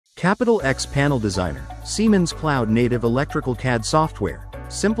Capital X Panel Designer, Siemens cloud-native electrical CAD software,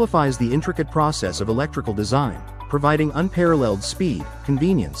 simplifies the intricate process of electrical design, providing unparalleled speed,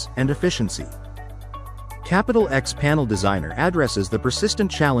 convenience, and efficiency. Capital X Panel Designer addresses the persistent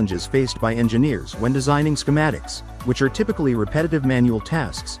challenges faced by engineers when designing schematics, which are typically repetitive manual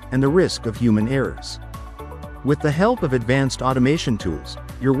tasks, and the risk of human errors. With the help of advanced automation tools,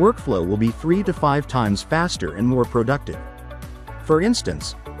 your workflow will be 3 to 5 times faster and more productive. For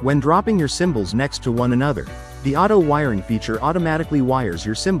instance, when dropping your symbols next to one another, the auto-wiring feature automatically wires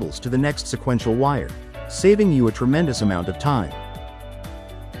your symbols to the next sequential wire, saving you a tremendous amount of time.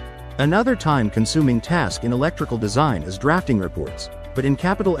 Another time-consuming task in electrical design is drafting reports, but in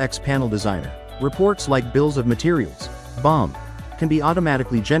Capital X Panel Designer, reports like bills of materials, BOM, can be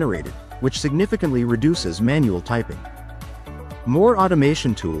automatically generated, which significantly reduces manual typing. More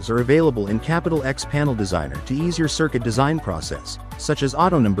automation tools are available in Capital X Panel Designer to ease your circuit design process, such as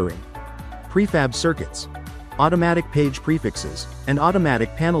auto-numbering, prefab circuits, automatic page prefixes, and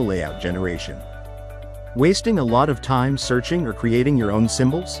automatic panel layout generation. Wasting a lot of time searching or creating your own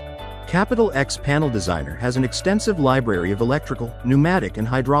symbols? Capital X Panel Designer has an extensive library of electrical, pneumatic, and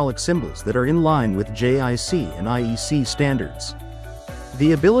hydraulic symbols that are in line with JIC and IEC standards.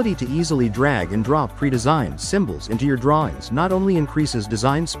 The ability to easily drag and drop pre-designed symbols into your drawings not only increases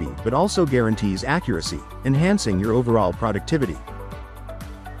design speed but also guarantees accuracy, enhancing your overall productivity.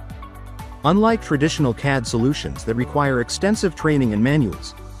 Unlike traditional CAD solutions that require extensive training and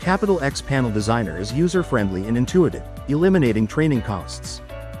manuals, Capital X Panel Designer is user-friendly and intuitive, eliminating training costs.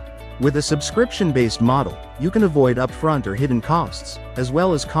 With a subscription-based model, you can avoid upfront or hidden costs, as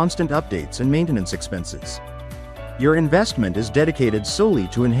well as constant updates and maintenance expenses. Your investment is dedicated solely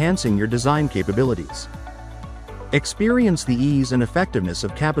to enhancing your design capabilities. Experience the ease and effectiveness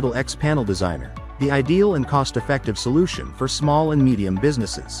of Capital X Panel Designer, the ideal and cost-effective solution for small and medium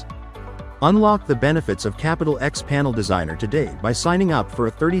businesses. Unlock the benefits of Capital X Panel Designer today by signing up for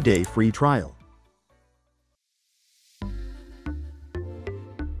a 30-day free trial.